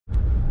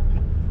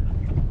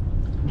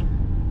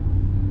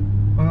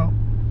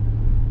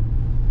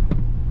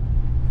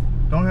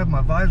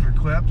my visor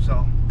clipped,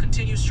 so.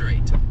 Continue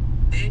straight.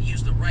 Then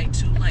use the right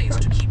 2 lanes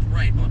to keep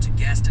right onto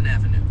Gaston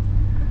Avenue.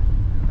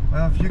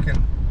 Well, if you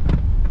can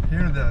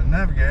hear the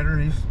navigator,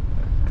 he's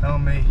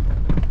telling me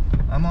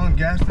I'm on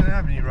Gaston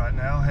Avenue right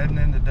now, heading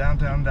into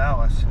downtown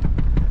Dallas.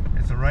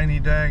 It's a rainy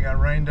day, got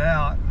rained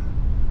out,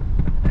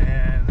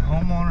 and the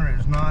homeowner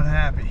is not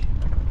happy.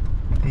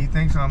 He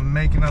thinks I'm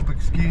making up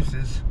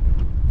excuses,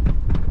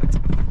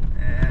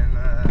 and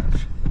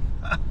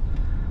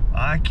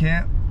I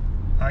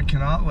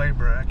cannot lay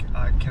brick.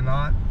 I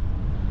cannot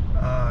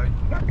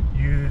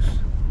use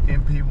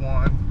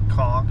MP1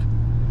 caulk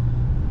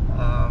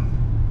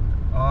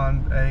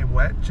on a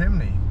wet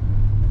chimney.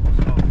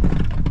 So,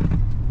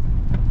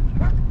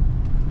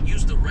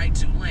 use the right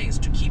 2 lanes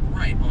to keep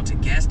right onto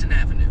Gaston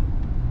Avenue.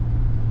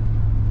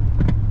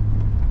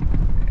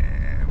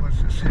 And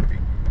what's this hippie?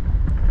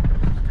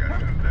 What's this guy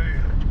gonna do?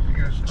 He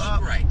gonna stop?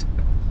 Keep right.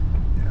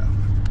 Yeah.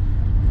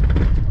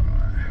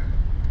 Alright.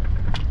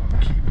 I'll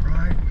keep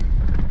right.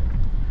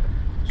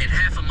 At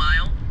half a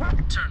mile,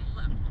 turn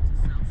left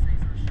onto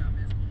South Caesar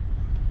Chavez.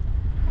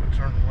 We'll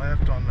turn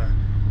left on the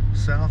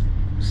South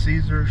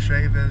Caesar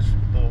Chavez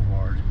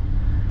Boulevard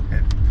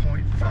at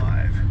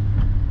 0.5.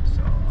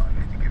 So I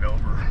need to get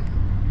over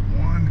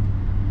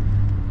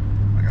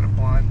 1. I got a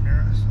blind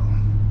mirror, so.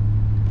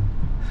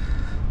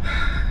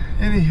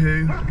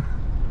 Anywho,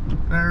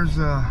 there's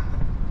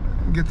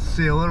get to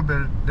see a little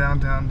bit of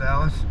downtown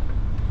Dallas.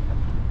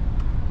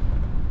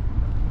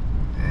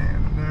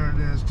 And there it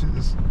is, to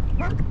this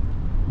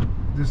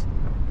just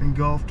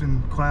engulfed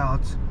in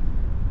clouds,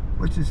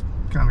 which is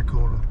kind of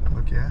cool to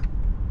look at.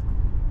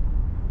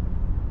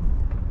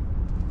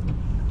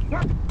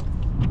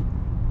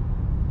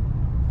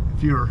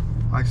 If you were,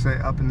 like I say,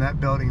 up in that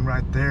building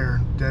right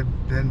there, dead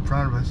in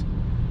front of us,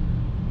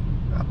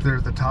 up there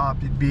at the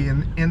top, you'd be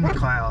in the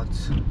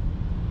clouds.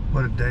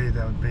 What a day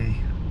that would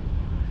be.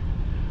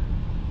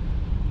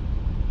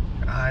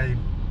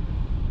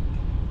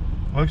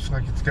 Looks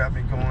like it's got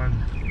me going.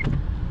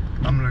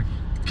 I'm gonna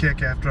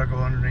kick after I go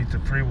underneath the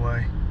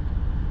freeway.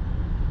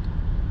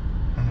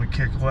 I'm gonna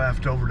kick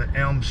left over to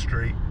Elm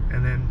Street,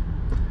 and then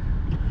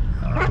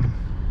I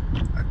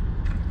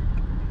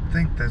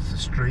think that's the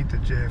street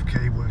that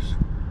JFK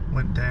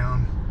went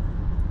down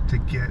to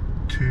get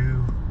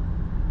to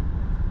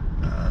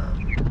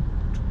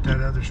that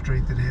other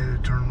street that he had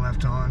to turn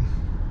left on.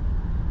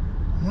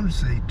 I want to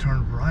say he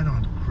turned right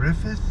on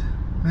Griffith,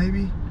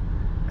 maybe,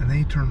 and then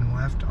he turned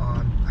left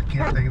on, I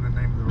can't think of the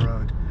name of the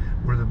road,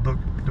 where the book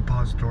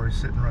depository is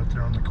sitting right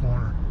there on the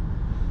corner.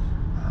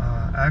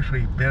 I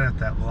actually been at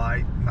that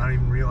light, not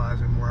even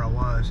realizing where I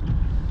was,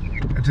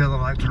 until the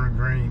light turned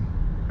green.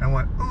 I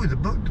went, ooh, the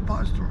book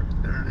depository,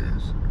 there it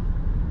is.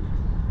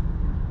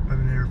 I've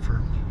been here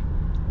for,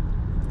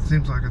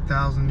 seems like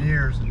 1,000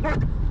 years. And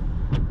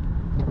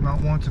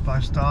not once have I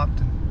stopped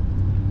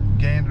and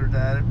gandered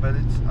at it, but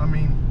it's, I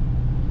mean,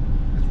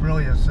 it's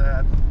really a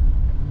sad,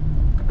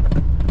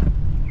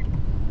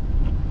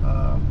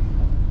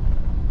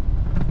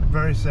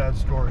 very sad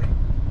story.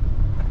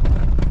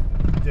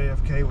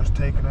 JFK was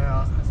taken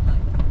out.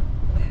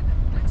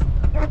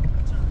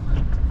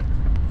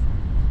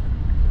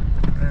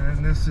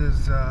 And this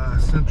is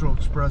Central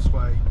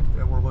Expressway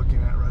that we're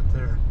looking at right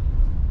there.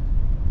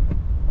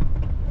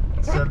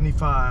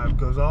 75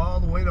 goes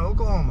all the way to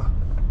Oklahoma.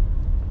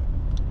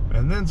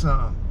 And then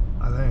some,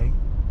 I think.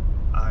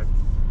 I've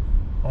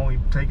only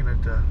taken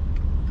it to,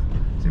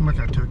 seemed like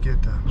I took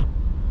it to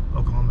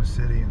Oklahoma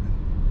City, and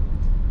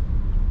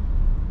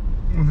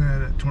then we had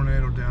that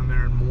tornado down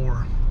there in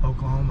Moore,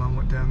 Oklahoma. I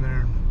went down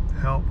there and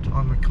helped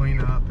on the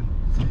cleanup, and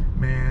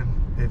man,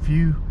 if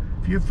you're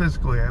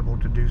physically able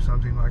to do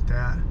something like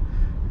that,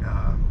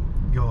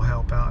 go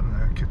help out in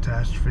a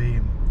catastrophe,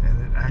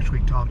 and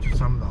actually talk to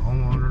some of the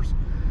homeowners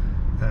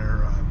that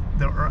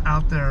are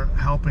out there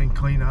helping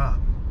clean up.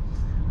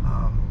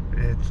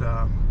 It's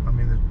I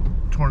mean, the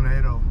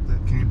tornado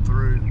that came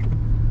through,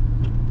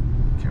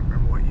 can't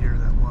remember what year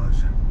that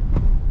was,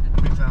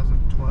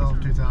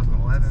 2012,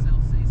 2011.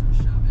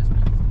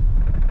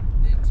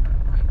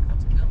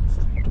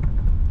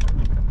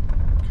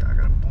 Okay, I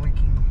got a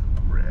blinking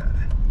red.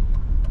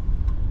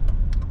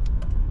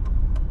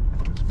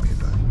 Let's see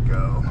if I can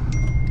go.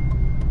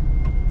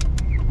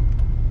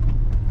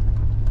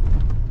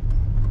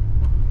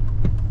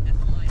 At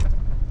the light,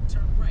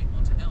 turn right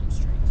onto Elm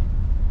Street.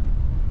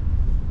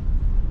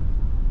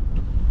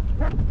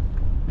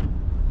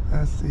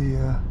 That's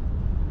the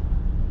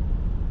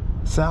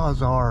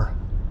Salazar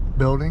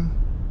building,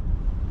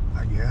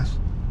 I guess.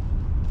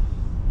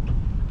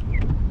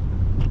 Where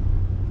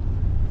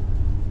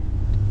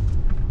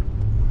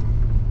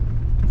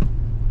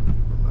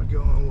am I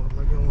going? Where am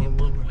I going? In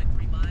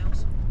 1.3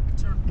 miles,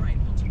 turn right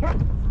onto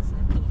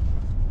Riverfront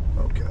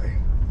Boulevard. Okay,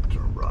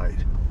 turn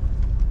right.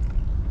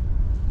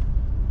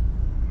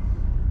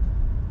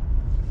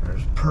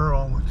 There's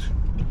Pearl, which,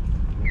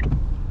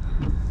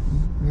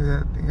 you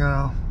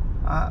know,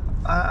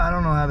 I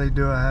don't know how they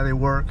do it, how they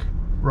work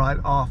right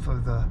off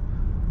of the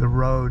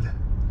road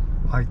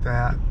like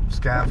that,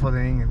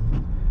 scaffolding,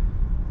 and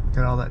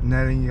got all that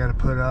netting you got to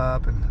put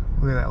up, and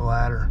Look at that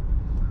ladder.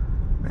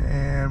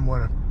 Man,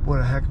 what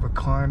a heck of a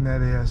climb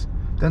that is.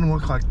 Doesn't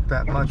look like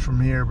that much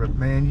from here, but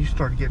man, you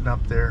start getting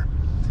up there.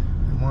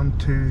 1,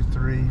 2,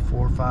 3,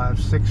 4, 5,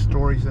 6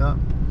 stories up.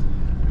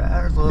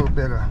 There's a little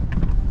bit of,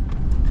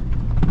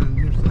 and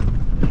here's the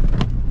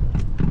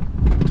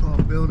tall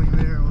building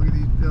there. Look at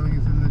these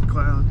buildings in the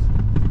clouds.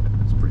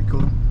 It's pretty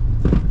cool.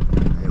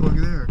 Hey, look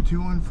at there,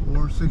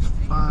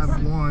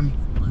 214651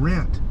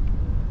 rent.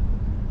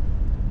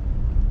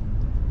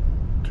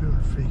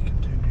 200 feet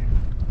continue.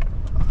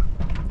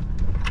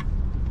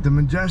 The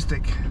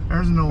Majestic.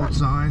 There's an old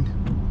sign.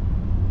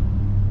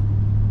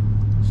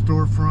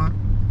 Storefront.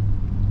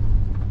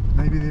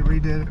 Maybe they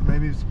redid it.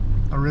 Maybe it's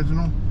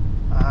original.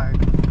 I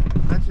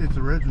bet you it's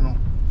original.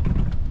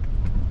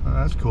 Oh,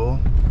 that's cool.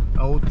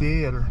 Old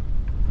theater.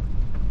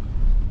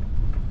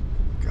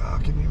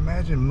 God, can you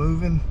imagine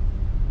moving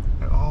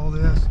and all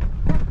this?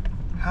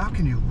 How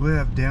can you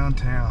live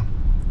downtown?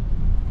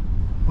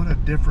 What a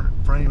different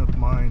frame of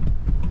mind.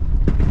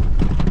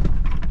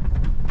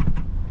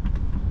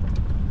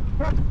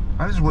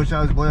 I just wish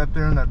I was way up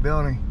there in that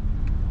building.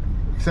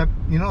 Except,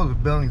 you know, the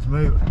buildings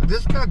move.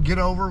 This guy, get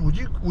over. Would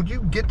you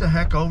get the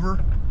heck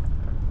over?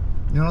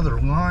 You know, there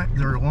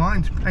are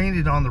lines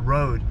painted on the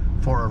road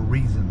for a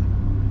reason.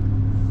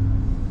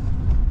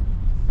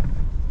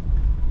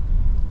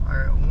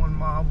 I got 1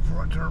 mile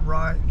before I turn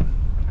right.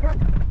 In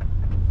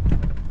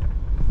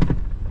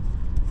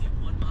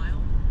 1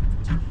 mile,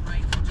 turn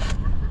right onto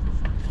North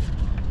Riverfront.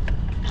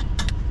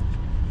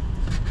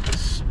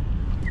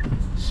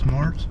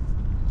 Smart.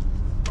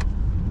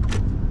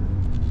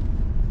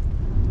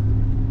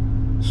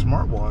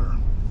 Smart water.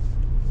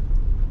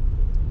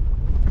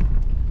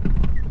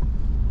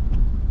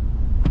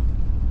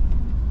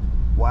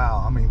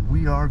 Wow, I mean,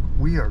 we are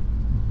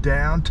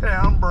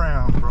downtown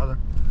Brown, brother.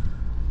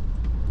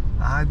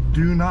 I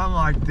do not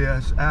like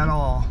this at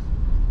all.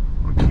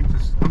 I'm gonna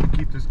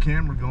keep this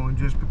camera going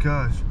just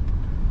because.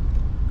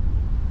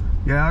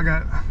 Yeah, I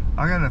got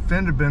an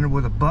fender bender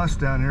with a bus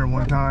down here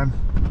one time.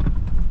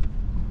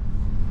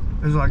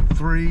 It was like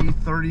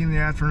 3:30 in the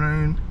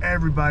afternoon.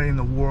 Everybody in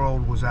the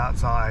world was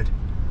outside.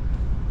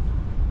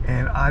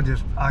 And I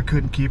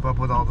couldn't keep up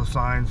with all the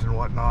signs and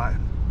whatnot.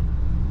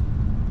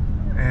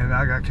 And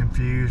I got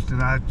confused,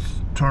 and I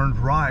turned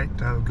right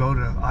to go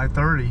to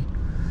I-30,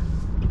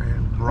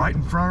 and right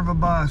in front of a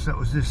bus that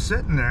was just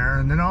sitting there,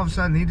 and then all of a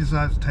sudden he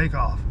decides to take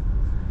off.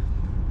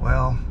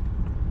 Well,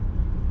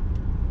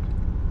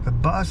 the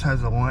bus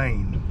has a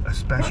lane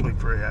especially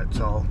for it,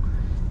 so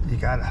you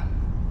gotta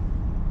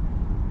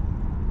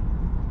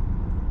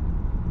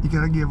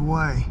give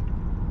way.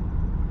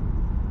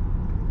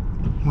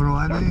 What do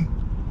I do?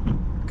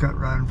 Cut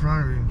right in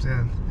front of him and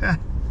said,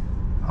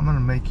 I'm gonna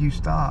make you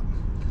stop.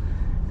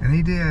 And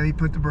he did. He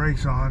put the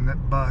brakes on.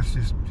 That bus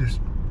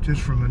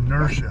just from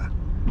inertia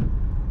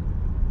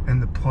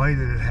and the play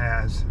that it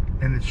has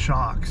and its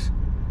shocks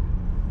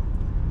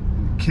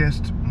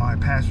kissed my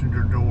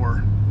passenger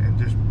door and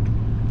just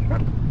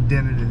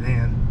dented it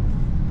in.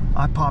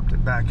 I popped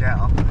it back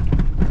out.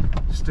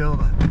 Still,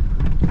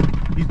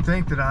 you'd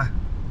think that I,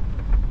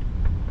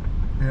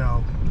 you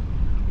know,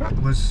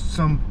 was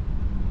some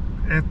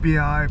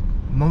FBI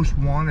most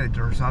wanted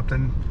or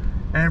something.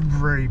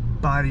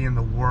 Everybody in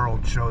the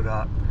world showed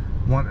up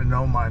wanting to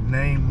know my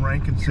name,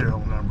 rank, and serial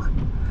number.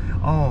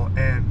 Oh,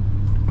 and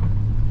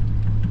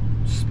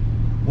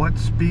what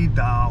speed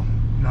dial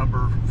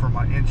number for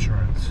my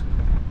insurance.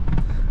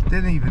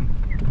 Didn't even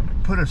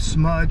put a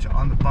smudge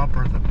on the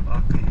bumper of the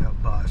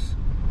bus,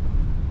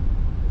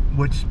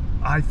 which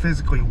I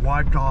physically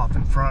wiped off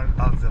in front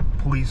of the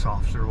police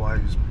officer while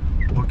he was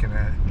looking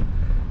at it.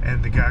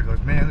 And the guy goes,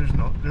 "Man,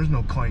 there's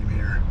no claim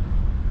here."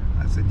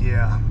 I said,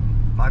 "Yeah,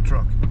 my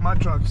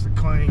truck's the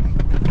claim."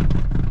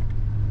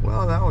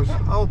 Well, I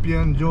hope you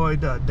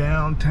enjoyed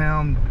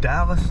downtown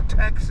Dallas,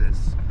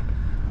 Texas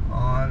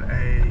on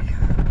a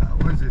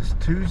what is this,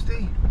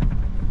 Tuesday?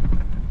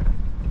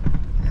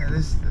 Yeah,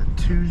 this is a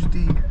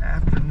Tuesday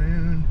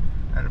afternoon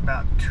at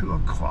about 2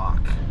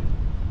 o'clock.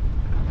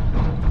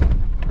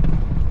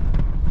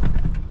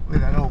 Look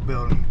at that old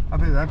building. I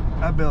bet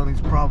that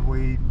building's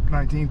probably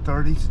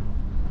 1930s.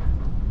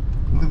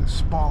 Look at the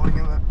spalling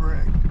of that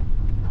brick.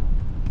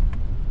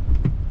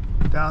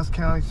 Dallas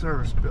County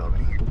Service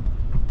Building.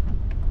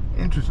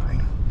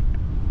 Interesting.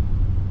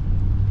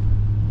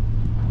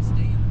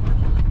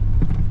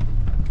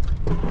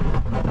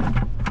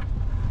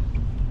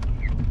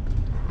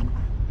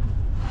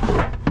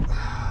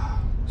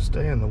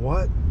 Stay in the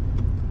what?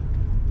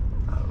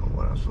 I don't know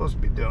what I'm supposed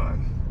to be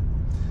doing.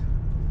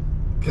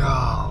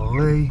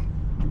 Golly.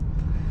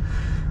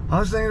 I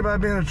was thinking about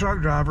being a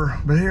truck driver,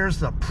 but here's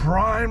the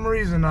prime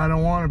reason I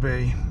don't want to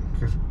be.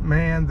 Because,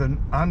 man,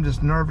 I'm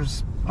just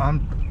nervous.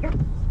 I'm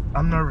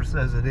nervous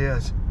as it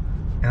is,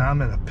 and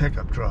I'm in a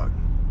pickup truck.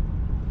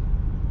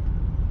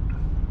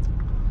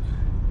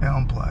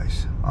 Elm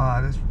Place.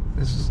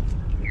 This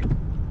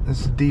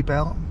is Deep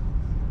Elm.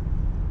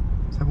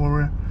 Is that where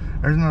we're at?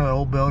 There's another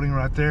old building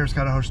right there. It's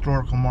got a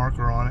historical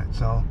marker on it.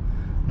 So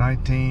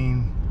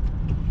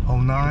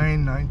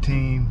 1909,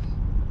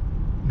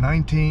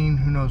 19,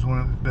 who knows when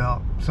it was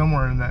built.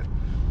 Somewhere in that,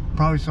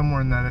 probably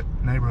somewhere in that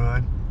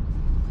neighborhood.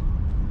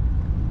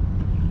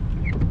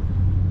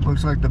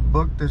 Looks like the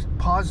book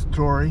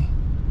depository,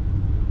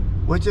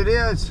 which it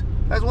is.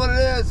 That's what it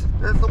is.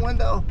 There's the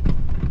window.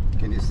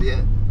 Can you see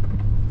it?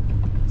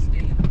 Stay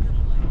in the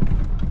middle lane.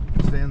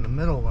 Stay in the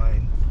middle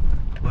lane.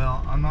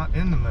 Well, I'm not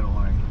in the middle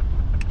lane.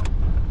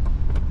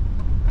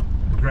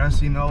 The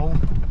grassy knoll.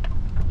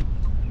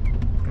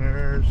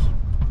 There's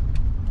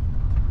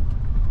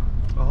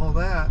all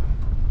that.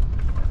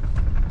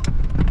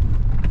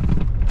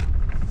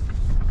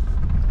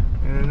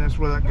 And that's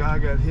where that guy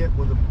got hit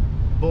with a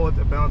bullet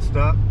that bounced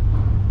up.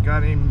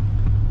 Got him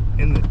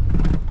in the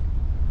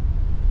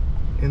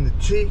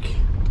cheek.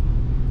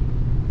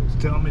 It's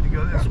telling me to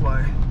go this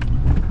way.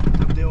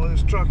 I'm dealing with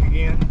this truck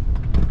again.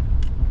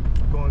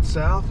 Going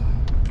south.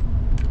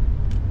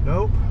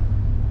 Nope.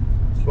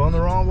 Going the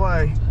wrong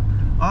way.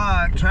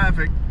 Alright,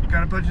 traffic.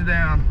 Gotta put you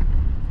down.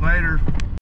 Later.